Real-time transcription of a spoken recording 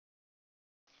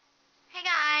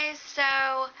guys, so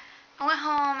I went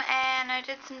home and I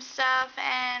did some stuff,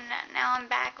 and now I'm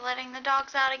back letting the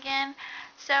dogs out again.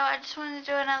 So I just wanted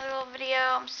to do another little video.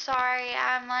 I'm sorry,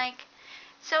 I'm like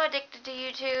so addicted to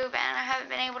YouTube and I haven't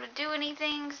been able to do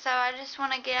anything, so I just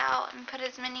want to get out and put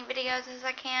as many videos as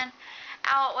I can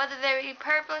out, whether they be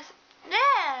purposeless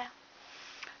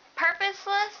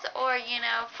or,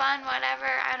 fun, whatever.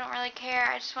 I don't really care.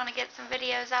 I just want to get some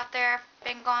videos out there. I've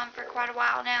been gone for quite a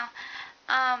while now.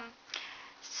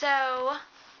 So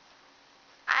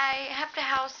I have to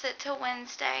house sit till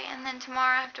Wednesday, and then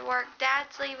tomorrow I have to work.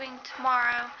 Dad's leaving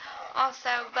tomorrow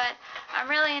also, but I'm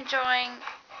really enjoying.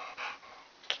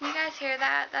 Can you guys hear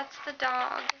that? That's the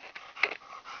dog.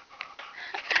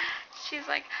 She's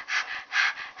like,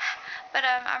 but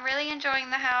I'm really enjoying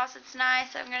the house. It's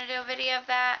nice. I'm going to do a video of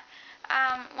that.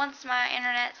 Once my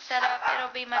internet's set up,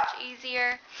 it'll be much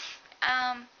easier.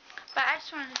 But I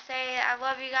just wanted to say I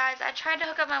love you guys. I tried to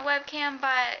hook up my webcam,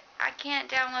 but I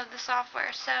can't download the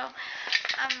software, so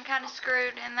I'm kind of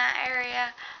screwed in that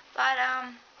area. But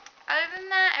other than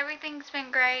that, everything's been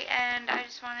great, and I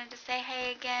just wanted to say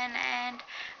hey again, and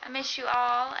I miss you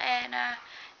all, and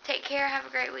take care, have a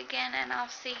great weekend, and I'll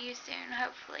see you soon,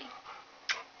 hopefully.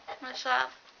 Much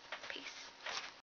love.